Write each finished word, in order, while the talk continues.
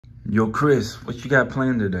Yo, Chris, what you got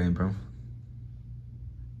planned today, bro?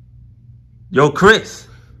 Yo, Chris!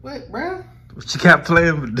 What, bro? What you got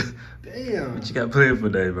planned for Damn. What you got planned for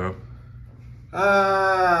today, bro?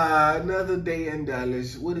 Another day in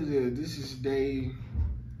Dallas. What is it? This is day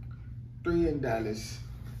 3 in Dallas.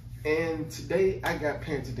 And today, I got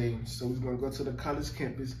planned today. So we're gonna go to the college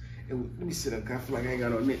campus. And let me sit up, 'cause I feel like I ain't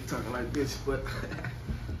got no neck talking like this, but.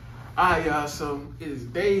 Alright, y'all, so it is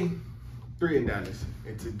day 3 in Dallas.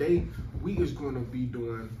 And today, we is gonna be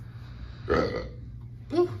doing,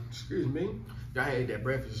 excuse me. Y'all had that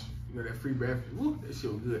breakfast, you know, that free breakfast. Woo, that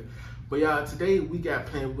shit was good. But y'all, today we got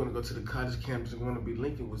planned. We're gonna go to the college campus. We're gonna be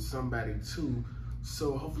linking with somebody too.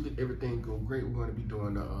 So hopefully everything go great. We're gonna be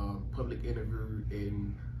doing a public interview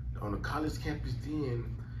on the college campus. Then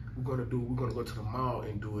we're gonna go to the mall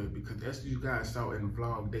and do it, because that's what you guys saw in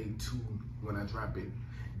vlog day 2 when I drop it,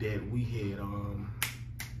 that we had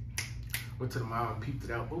went to the mall and peeped it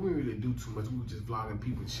out, but we didn't really do too much. We were just vlogging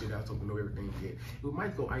people and shit out, so we know everything yet. We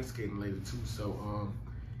might go ice skating later too. So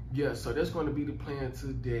yeah, so that's going to be the plan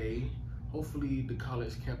today. Hopefully the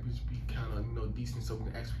college campus be kind of, you know, decent, so we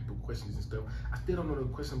can ask people questions and stuff. I still don't know the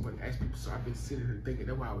questions I'm going to ask people, so I've been sitting here thinking.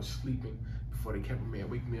 That's why I was sleeping before the cameraman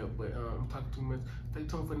wake me up. But I'm talking too much. Stay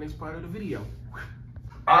tuned for the next part of the video.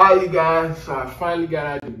 All right, you guys, so I finally got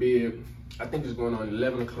out of bed. I think it's going on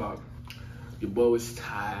 11 o'clock. Your boy was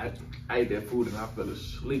tired. I ate that food and I fell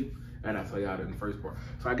asleep. And I told y'all that in the first part.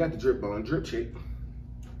 So I got the drip on, drip check.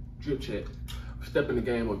 Stepping the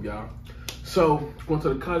game up, y'all. So going to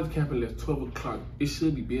the college campus at 12 o'clock. It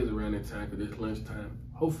should be busy around that time because it's lunchtime,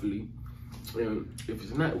 hopefully. And if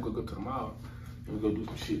it's not, we're gonna go to the mall and we're gonna do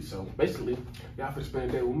some shit. So basically, y'all finna spend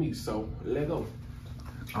the day with me. So let's go.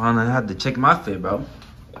 I don't have to check my fit, bro.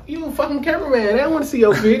 You a fucking cameraman. I don't want to see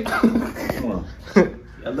your fit. Come on.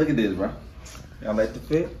 Y'all look at this, bro. Y'all like the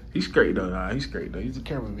fit? He's great though, y'all. He's great though. He's a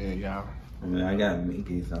cameraman, y'all. I mean, I got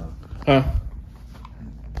Mickey, so. Huh?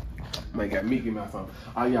 I got Mickey Mouse on.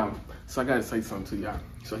 Oh, y'all. So I gotta say something to y'all.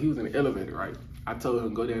 So he was in the elevator, right? I told him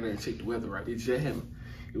to go down there and check the weather, right? It just happened.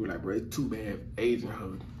 He was like, bro, it's too bad. Asian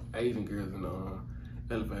girls in the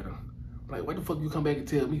elevator. I'm like, what the fuck you come back and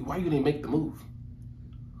tell me? Why you didn't make the move?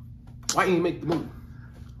 Why you didn't make the move?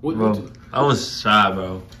 Bro, I was shy,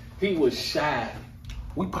 bro. He was shy.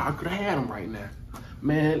 We probably could have had him right now.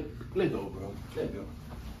 Man, let go, bro. Let go.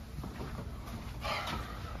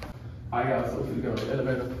 I got something to go in the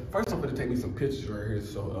elevator. First, I'm gonna take me some pictures right here.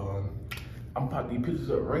 So I'm gonna pop these pictures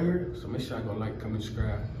up right here. So make sure y'all go like, comment,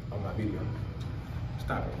 subscribe on my video.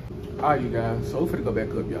 Stop it. All right, you guys. So we're finna go back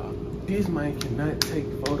up, y'all. This man cannot take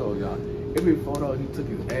photos, y'all. Every photo he took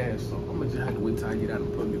his ass. So I'm gonna just have to wait till I get out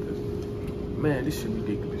of public, because man, this shit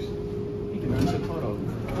ridiculous. He cannot take photos.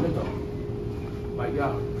 Let go. Like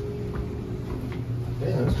y'all.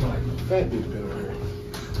 Damn, it's like a fat bitch been over here.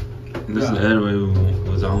 This is the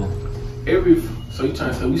elevator was on. So you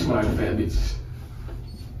trying to say we smell like fat bitches?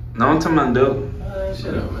 No, I'm talking about though.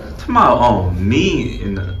 Shut up, man. I'm talking about me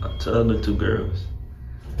and the other 2 girls.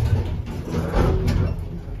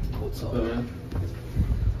 What's up, man?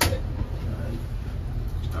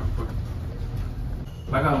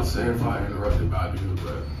 Like I was saying, if I interrupted Bobby,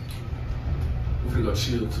 but we're gonna go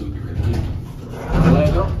chill too, get ready to leave.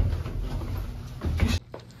 Let go.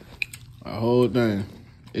 A whole thing.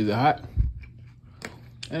 Is it hot?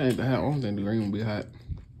 That ain't the hot. I don't think the green will be hot.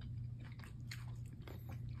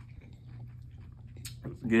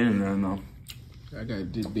 Get in there, no. I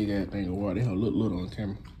got this big ass thing of water. They look little on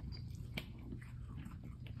camera.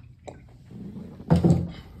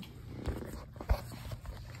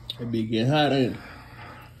 That be getting hot, ain't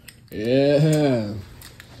it? Yeah.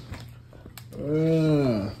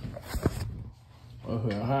 Oh,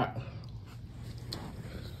 it's hot.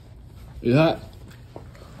 It's hot.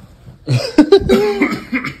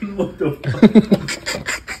 What the fuck?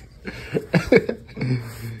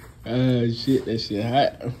 Shit, that shit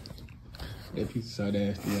hot. That piece so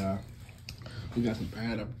nasty, y'all. We got some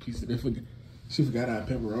pineapple pieces. She forgot our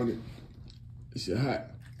pepper on it. That shit hot.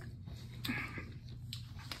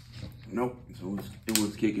 Nope, so it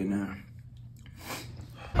was kicking now.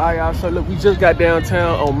 Alright, y'all, so look, we just got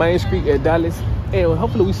downtown on Main Street at Dallas. And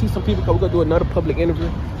hopefully we see some people, because we're gonna do another public interview.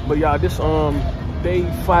 But y'all, this day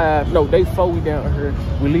 4 we down here.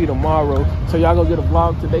 We leave tomorrow. So y'all gonna get a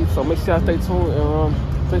vlog today. So make sure y'all stay tuned and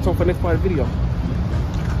stay tuned for the next part of the video.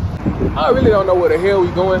 I really don't know where the hell we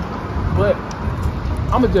going, but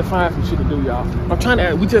I'ma just find some shit to do, y'all. I'm trying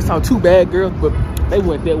to, we just saw 2 bad girls, but they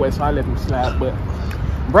went that way, so I let them slide. But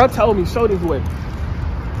bro told me, show this way.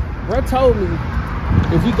 Bro told me,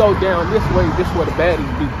 if you go down this way, this is where the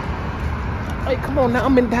baddies be. Hey, come on now,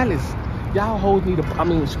 I'm in Dallas. Y'all hoes need to,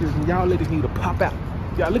 excuse me, y'all ladies need to pop out.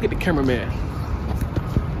 Y'all look at the cameraman.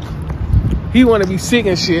 He wanna be sick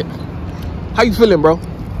and shit. How you feeling, bro?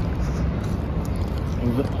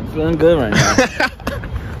 I'm feeling good right now.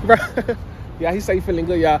 Bro. Yeah, he say he feeling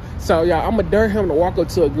good, y'all. So, y'all, I'm gonna dare him to walk up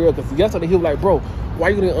to a girl, because yesterday he was like, bro, why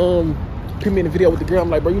you didn't put me in the video with the girl? I'm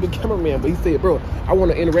like, bro, you the cameraman. But he said, bro, I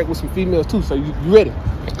want to interact with some females too. So you ready?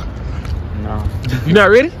 No. You not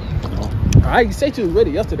ready? No. All right, you said you was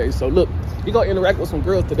ready yesterday. So look, you gonna interact with some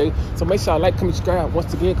girls today. So make sure y'all like, comment, subscribe.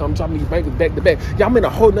 Once again, come dropping these bangers back to back. Y'all, I'm in a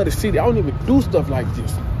whole nother city. I don't even do stuff like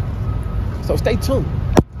this. So stay tuned.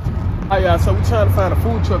 All right, y'all, so we trying to find a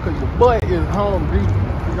food truck because your boy is hungry.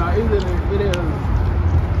 Y'all, it is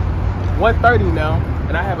 1:30 now,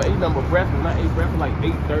 and I haven't eaten number breakfast. And I ate breakfast like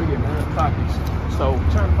 8:30 and 9 o'clock. So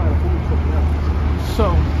I'm trying to find a food truck now. So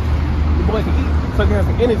your boy can eat, so he can have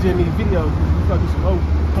some energy in these videos. We're gonna do some whole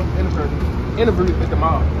interviews at the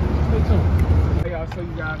mall. Stay tuned. Hey, y'all, so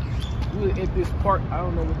you guys, we're at this park. I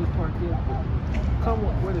don't know what this park is, but come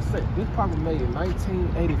on, what it say? This park was made in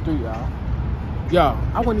 1983, y'all. Y'all,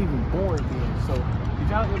 I wasn't even born then. So if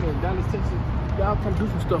y'all ever in Dallas, Texas, y'all come do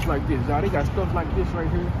some stuff like this, y'all. They got stuff like this right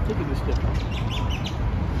here. Look at this stuff.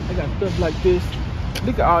 They got stuff like this.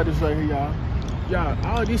 Look at all this right here, y'all. Y'all,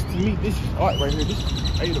 all this to me, this is art right here. This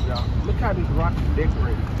is creative, y'all. Look how this rock is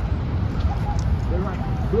decorated. They're like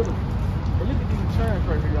beautiful. And look at these chairs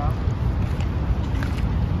right here, y'all.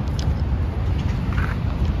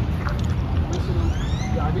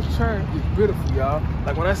 Y'all, this chair is beautiful, y'all.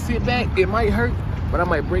 Like when I sit back, it might hurt, but I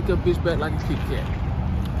might break up bitch back like a Kit Kat.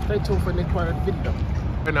 Stay tuned for the next part of the video.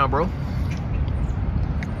 Right now, bro.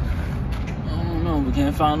 I don't know. We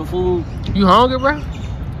can't find the food. You hungry, bro? No.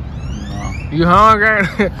 You hungry?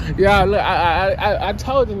 Yeah, look, I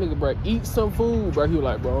told the nigga, bro, eat some food, bro. He was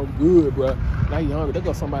like, bro, I'm good, bro. Now you hungry. There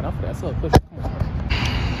goes somebody up for that. So, come on.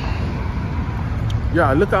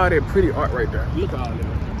 Y'all, look at all that pretty art right there. Look at all that.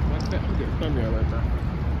 Look at the thumbnail right there.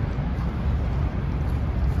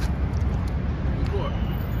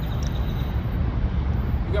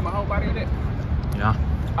 You got my whole body in it? Yeah.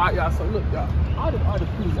 Alright, y'all, so look, y'all. All this art is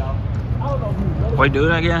pretty, y'all. I don't know who. Wait, do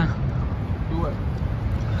it again? Do what?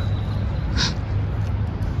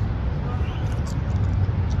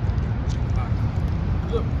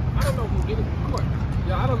 Look, I don't know who any court.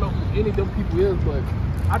 Yeah, I don't know who any of them people is, but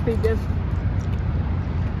I think that's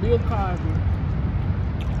Bill Cosby.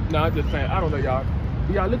 No, I'm just saying, I don't know, y'all.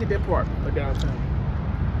 But y'all, look at that part of downtown.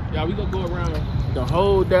 Y'all, we gonna go around the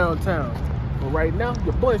whole downtown. But right now,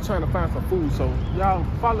 your boy's trying to find some food, so y'all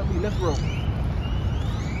follow me. Let's roll.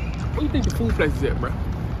 Where do you think the food place is at, bro?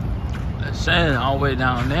 It said all the way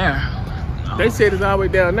down there. They said it's all the way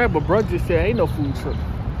down there, but bro just said ain't no food truck.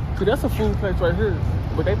 See, that's a food place right here,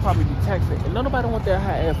 but they probably be taxing, and nobody want that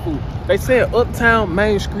high ass food. They said Uptown,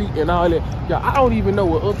 Main Street, and all that. Y'all, I don't even know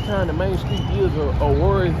what Uptown and Main Street is or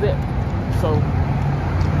where is that. So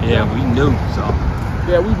Yeah, we knew, so.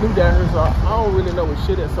 yeah, we knew down here, so I don't really know what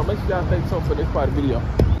shit is. So make sure y'all stay tuned for this part of the video.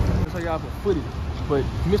 I'll show y'all some footage, but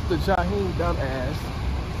Mr. Jaheem dumbass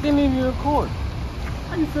didn't even record.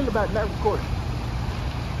 How you feel about not recording?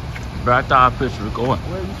 But I thought I pushed record.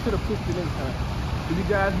 Well, you should have pushed it in time. So you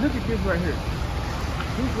guys, look at this right here.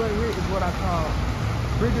 This right here is what I call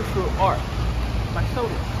British art. Like, show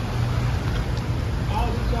this. All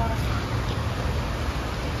these guys,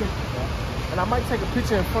 pictures, y'all. And I might take a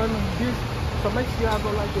picture in front of this, so make sure y'all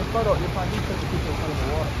go like this photo if I do take a picture in front of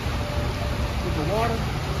the water. With the water,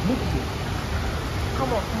 look at this.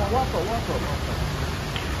 Come on, walk up.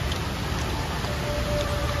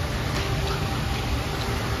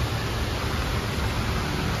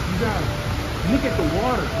 You guys, look at the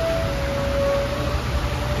water.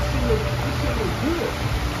 This shit look good.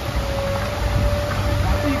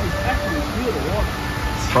 I think it's actually good, the water.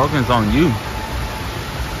 Focus on you.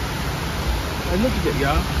 And look at that,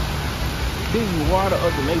 y'all. This is water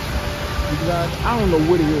of the nation. You guys, I don't know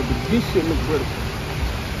what it is, but this shit looks beautiful.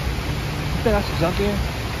 You think I should jump in?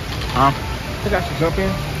 Huh? Think I should jump in?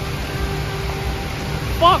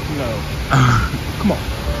 Fuck no. Come on.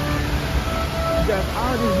 You guys,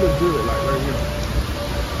 all this look good, like right here.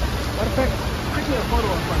 Matter of fact, I get a photo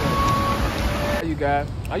in front of it. You guys,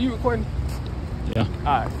 are you recording? Yeah.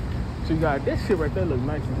 Alright. So you guys, that shit right there look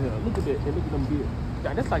nice as hell. Look at that, and look at them beards.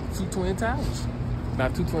 God, that's like 2 Twin Towers. Now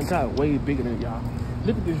 2 Twin Towers, way bigger than y'all.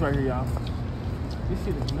 Look at this right here, y'all. This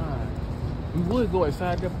shit is nice. We would go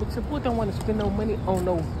inside there, but your boy don't want to spend no money on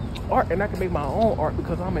no art, and I can make my own art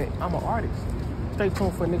because I'm an artist. Stay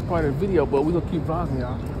tuned for the next part of the video, but we're gonna keep vlogging,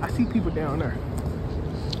 y'all. I see people down there,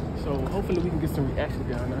 so hopefully we can get some reaction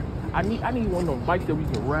down there. I need one of them bikes that we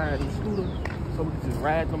can ride and scooter, so we can just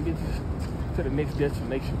ride them bitches to the next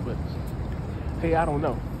destination. But hey, I don't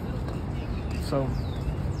know. So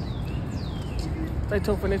Stay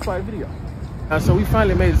tuned for the next part of the video. So we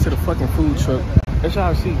finally made it to the fucking food truck. As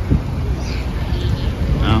y'all see.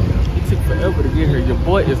 It took forever to get here. Your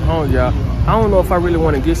boy is home, y'all. I don't know if I really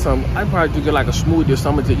want to get something. I probably do get like a smoothie or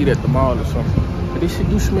something to eat at the mall or something. But this shit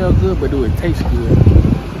do smell good, but do it taste good.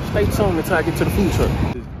 Stay tuned until I get to the food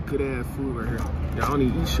truck. This good ass food right here. Y'all don't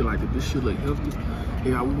even eat shit like this. This shit look healthy.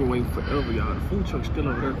 Yeah, we've been waiting forever, y'all. The food truck's still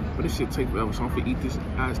over there, but this shit take forever, so I'm gonna eat this.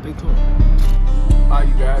 Guys, stay tuned. Alright,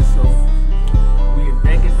 you guys, so we are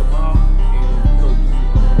back at the mall, and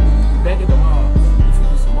we back at the mall. We should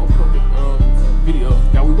do some more public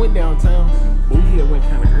videos. Now we went downtown, but we here went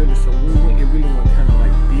kind of early, so when we went, it really went kind of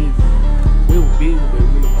like busy. We were busy, but it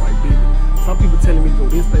really went like busy. Some people telling me to go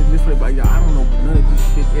this place, but y'all, I don't know none of this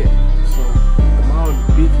shit yet. So the mall is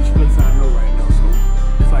the busiest place I know right now. So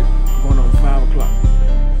it's like going on 5 o'clock.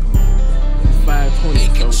 It's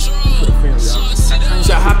 5:20, so put a film, y'all.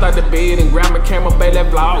 Just hopped out the bed and grabbed my camera, baby,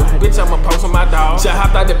 vlog. Bitch, I'ma post on my dog. Just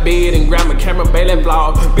hopped out the bed and grabbed my camera, baby,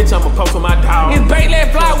 vlog. Bitch, I'ma post on my dog. It's Bailey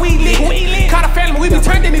vlog, we lit. Caught a family, we be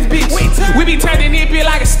turning this bitch. We be turning it bitch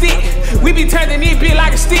like a stick. We be turning it bitch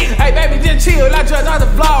like a stick. Hey, baby, just chill, I judge on the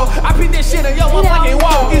vlog. I put this shit on your motherfucking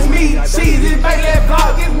wall. It's me, she's this Bailey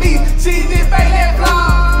vlog. It's me, she's this Bailey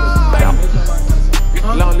vlog.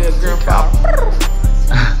 Long little grandpa.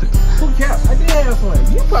 Who cares? I did have fun.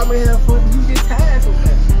 You probably have fun. You get tired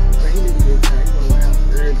sometimes. But he didn't get tired. He's gonna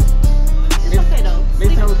have early. It's okay though.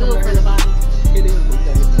 Sleep is good for the body. It is, but we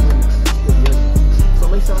gotta get the money out. So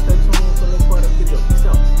make sure I stay tuned for the next part of the video. Peace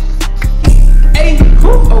out. Hey,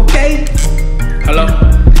 okay. Hello?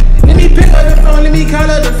 Let me pick up the phone, let me call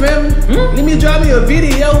up the family. Let me drop me a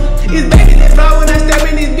video. It's baby that fly when I step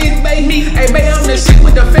in this bitch, baby. Hey, baby, I'm the shit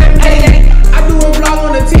with the family. Hey, I do a vlog.